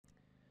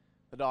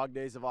The dog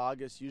days of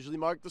August usually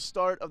mark the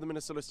start of the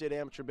Minnesota State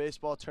Amateur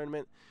Baseball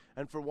Tournament,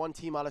 and for one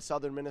team out of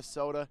southern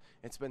Minnesota,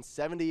 it's been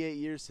 78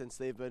 years since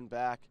they've been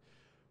back.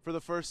 For the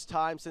first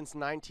time since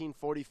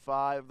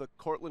 1945, the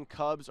Courtland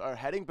Cubs are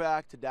heading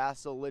back to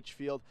Dassel,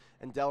 Litchfield,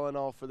 and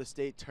Delano for the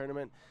state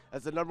tournament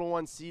as the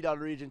 #1 seed out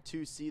of Region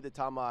 2C, the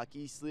Tomahawk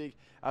East League,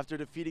 after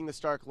defeating the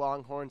Stark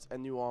Longhorns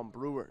and New Ulm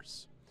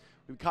Brewers.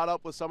 We caught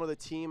up with some of the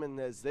team, and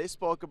as they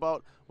spoke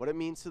about what it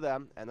means to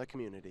them and the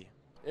community.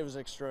 It was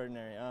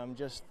extraordinary.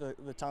 Just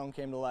the town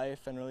came to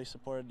life and really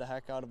supported the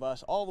heck out of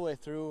us all the way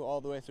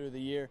through the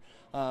year.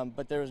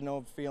 But there was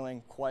no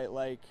feeling quite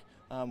like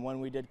when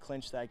we did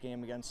clinch that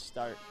game against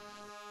Stark.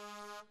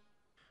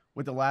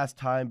 With the last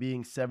time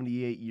being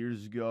 78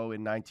 years ago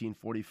in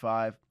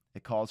 1945,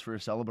 it calls for a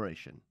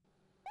celebration.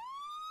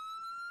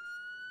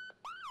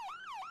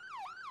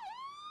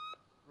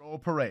 Roll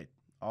parade,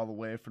 all the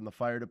way from the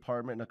fire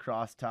department and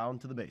across town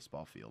to the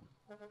baseball field.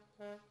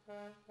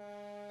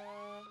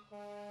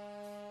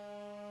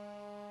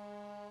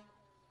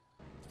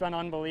 It's been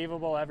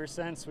unbelievable ever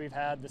since. We've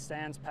had the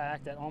stands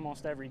packed at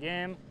almost every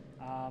game.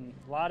 A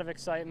lot of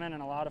excitement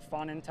and a lot of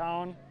fun in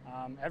town.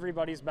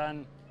 Everybody's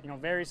been,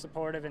 very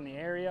supportive in the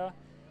area,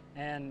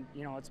 and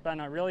it's been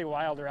a really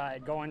wild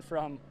ride going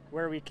from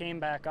where we came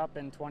back up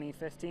in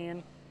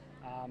 2015,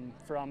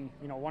 from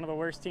one of the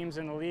worst teams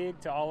in the league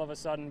to all of a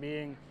sudden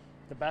being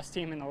the best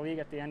team in the league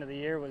at the end of the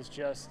year was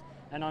just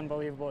an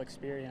unbelievable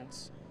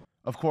experience.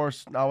 Of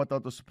course, not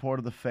without the support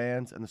of the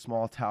fans and the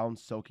small town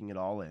soaking it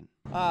all in.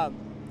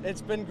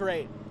 It's been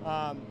great.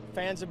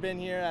 Fans have been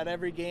here at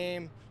every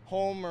game,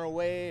 home or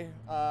away,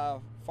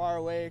 far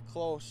away,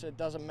 close, it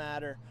doesn't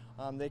matter.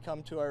 They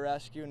come to our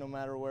rescue no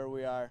matter where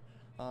we are,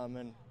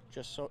 and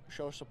just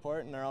show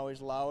support, and they're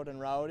always loud and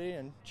rowdy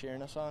and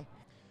cheering us on.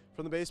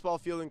 From the baseball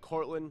field in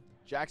Courtland,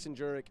 Jackson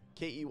Jurek,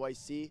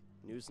 KEYC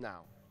News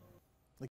Now.